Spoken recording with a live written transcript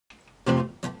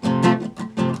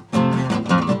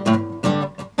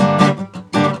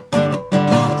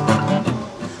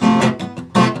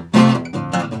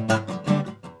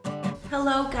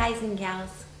guys and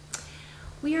gals.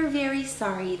 We are very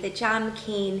sorry that John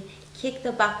McCain kicked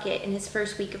the bucket in his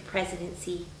first week of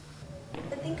presidency.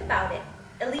 But think about it.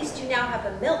 At least you now have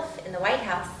a MILF in the White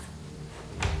House.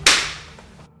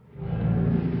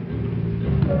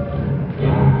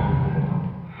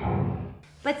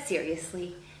 But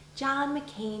seriously, John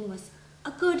McCain was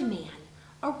a good man,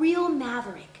 a real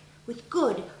maverick with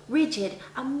good, rigid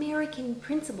American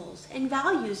principles and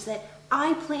values that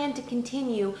I plan to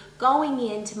continue going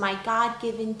into my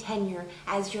God-given tenure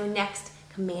as your next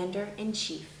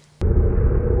Commander-in-Chief.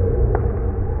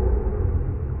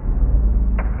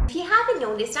 If you haven't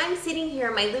noticed, I'm sitting here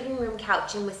on my living room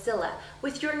couch in Wasilla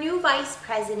with your new Vice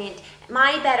President,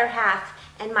 my better half,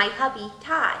 and my hubby,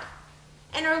 Todd,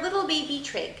 and our little baby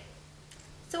Trig.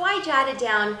 So I jotted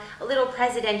down a little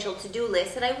presidential to-do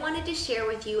list that I wanted to share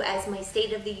with you as my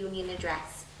State of the Union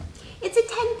address. It's a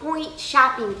 10-point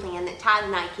shopping plan that Todd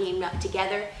and I came up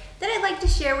together that I'd like to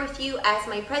share with you as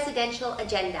my presidential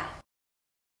agenda.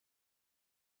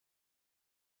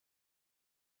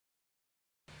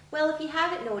 Well, if you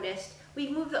haven't noticed, we've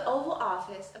moved the Oval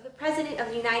Office of the President of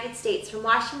the United States from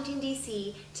Washington,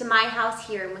 D.C. to my house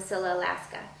here in Wasilla,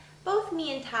 Alaska. Both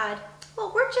me and Todd,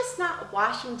 well, we're just not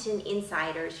Washington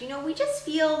insiders. You know, we just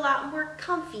feel a lot more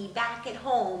comfy back at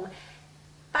home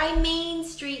by Main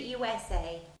Street,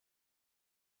 USA.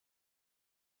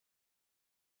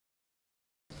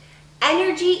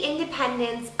 Energy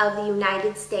independence of the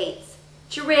United States.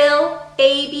 Drill,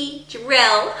 baby,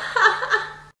 drill.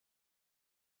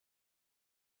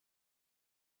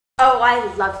 Oh,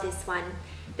 I love this one.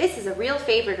 This is a real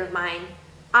favorite of mine.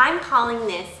 I'm calling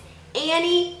this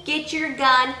Annie Get Your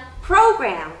Gun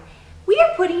program. We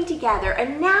are putting together a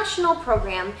national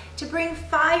program to bring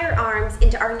firearms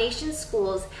into our nation's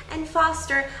schools and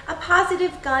foster a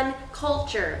positive gun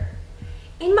culture.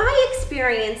 In my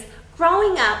experience,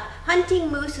 growing up hunting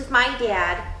moose with my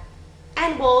dad,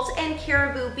 and wolves and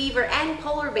caribou, beaver, and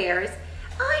polar bears,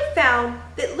 I found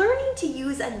that learning to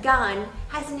use a gun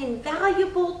has an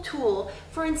invaluable tool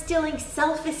for instilling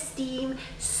self-esteem,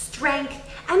 strength,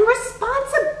 and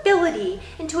responsibility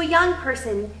into a young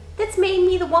person that's made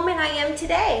me the woman I am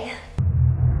today.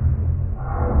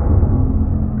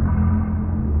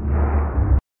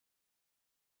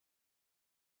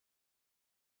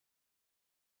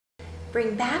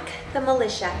 Bring back the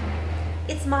militia.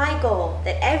 It's my goal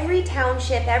that every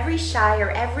township, every shire,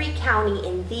 every county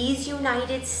in these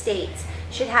United States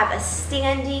should have a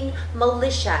standing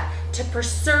militia to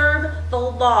preserve the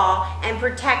law and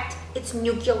protect its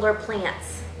nuclear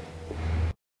plants.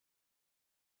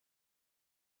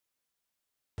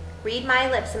 Read my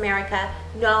lips, America.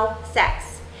 No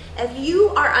sex. If you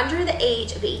are under the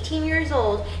age of 18 years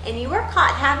old and you are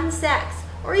caught having sex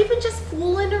or even just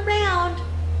fooling around,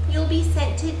 you'll be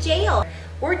sent to jail.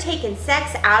 We're taking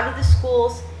sex out of the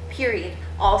schools, period.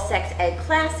 All sex ed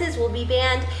classes will be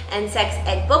banned and sex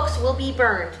ed books will be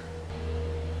burned.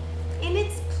 In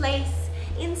its place,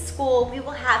 in school, we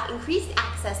will have increased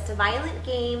access to violent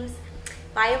games,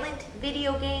 violent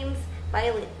video games,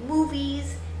 violent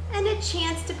movies, and a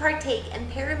chance to partake in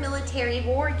paramilitary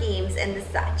war games and the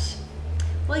such.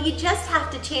 Well, you just have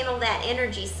to channel that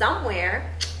energy somewhere.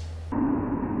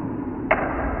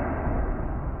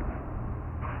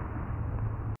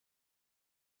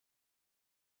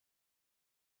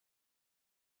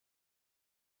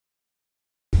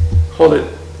 Hold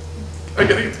it. I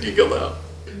gotta get the giggle out.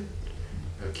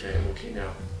 Okay, I'm okay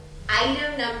now.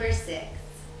 Item number 6.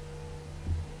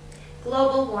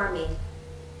 Global warming.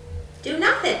 Do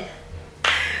nothing.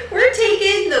 We're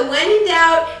taking the when in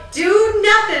doubt, do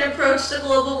nothing approach to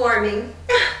global warming.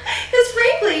 Because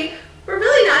frankly, we're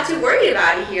really not too worried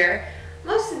about it here.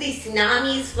 Most of these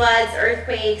tsunamis, floods,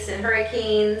 earthquakes, and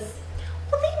hurricanes,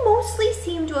 well, they mostly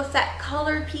seem to affect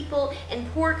colored people in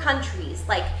poor countries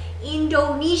like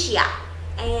Indonesia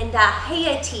and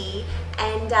Haiti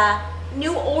and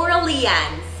New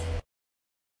Orleans.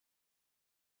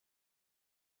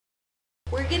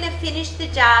 We're gonna finish the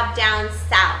job down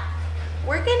south.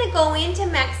 We're gonna go into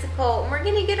Mexico and we're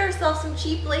gonna get ourselves some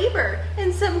cheap labor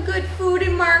and some good food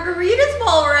and margaritas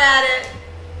while we're at it.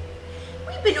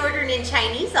 We've been ordering in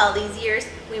Chinese all these years.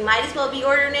 We might as well be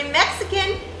ordering in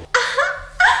Mexican.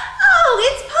 Oh,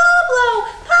 it's Pablo!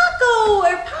 Paco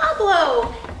or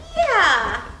Pablo.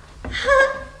 Yeah.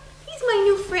 Huh? He's my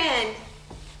new friend.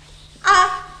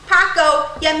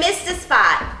 Paco, you missed a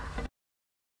spot.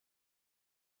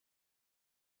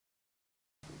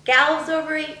 Gals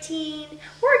over 18,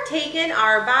 we're taking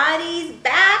our bodies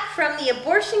back from the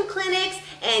abortion clinics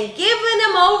and giving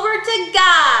them over to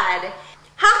God.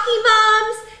 Hockey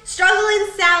moms, struggling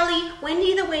Sally,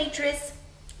 Wendy the waitress,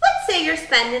 let's let's say you're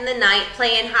spending the night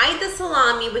playing hide the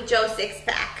salami with Joe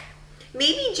Sixpack.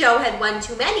 Maybe Joe had one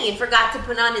too many and forgot to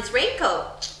put on his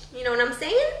raincoat. You know what I'm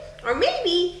saying? Or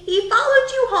maybe he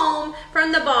followed you home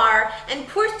from the bar and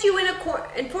forced you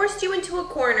into a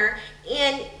corner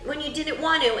and when you didn't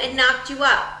want to and knocked you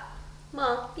up.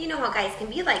 Well, you know how guys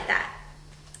can be like that.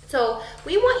 So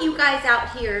we want you guys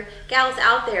out here, gals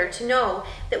out there, to know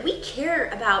that we care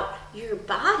about your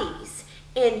bodies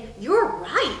and your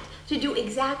right to do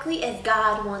exactly as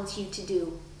God wants you to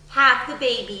do. Have the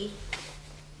baby.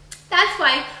 That's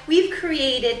why we've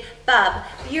created BUB,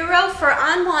 Bureau for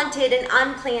Unwanted and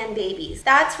Unplanned Babies.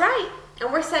 That's right.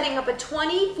 And we're setting up a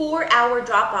 24-hour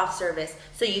drop-off service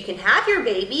so you can have your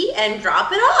baby and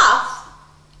drop it off.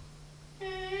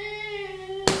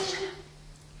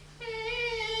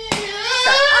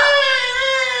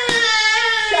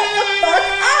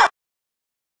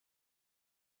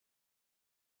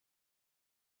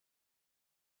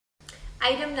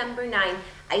 Item number 9,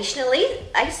 ice.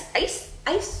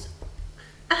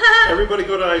 Everybody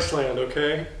go to Iceland,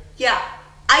 okay? Yeah,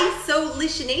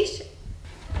 isolation.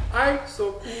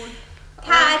 So cool.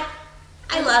 Todd,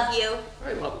 I love you.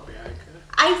 I love America.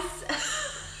 Ice.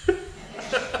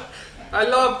 I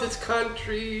love this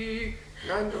country.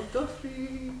 Land of the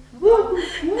free. Woo,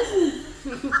 woo.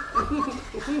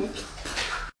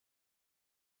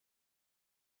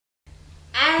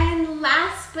 And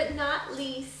last but not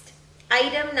least,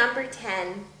 item number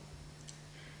 10.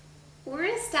 We're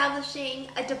establishing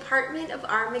a Department of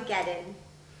Armageddon,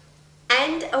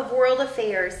 end of world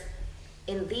affairs.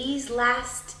 In these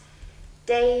last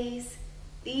days,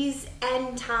 these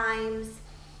end times,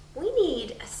 we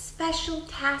need a special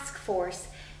task force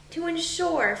to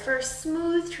ensure for a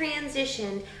smooth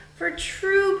transition for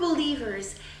true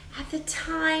believers at the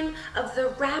time of the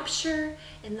rapture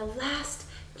and the last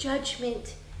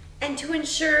judgment, and to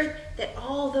ensure that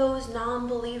all those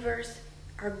non-believers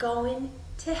are going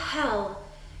to hell,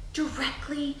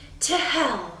 directly to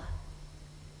hell.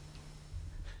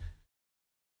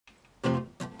 Vote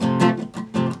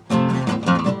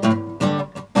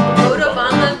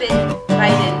Obama,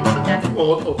 Biden.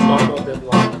 Vote Obama,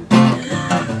 Biden.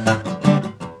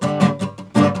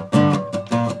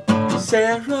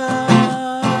 Sarah,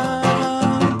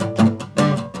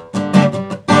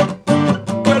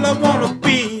 well, I wanna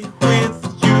be with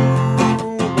you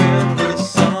when the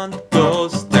sun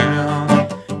goes down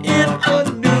in a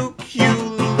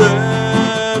nuclear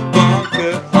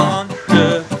bunker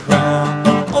underground.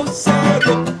 Oh,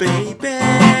 Sarah, baby,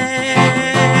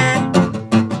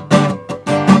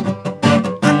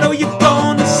 I know you're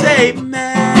gonna save me.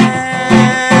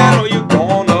 Oh, you're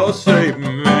gonna save me.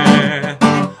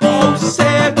 Oh,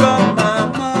 Sarah,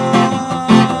 mama,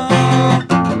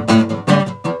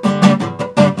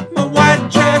 my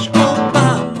white trash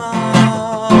Obama,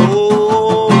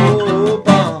 oh,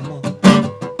 Obama.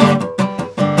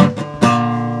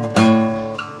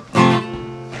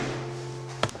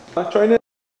 I'm trying to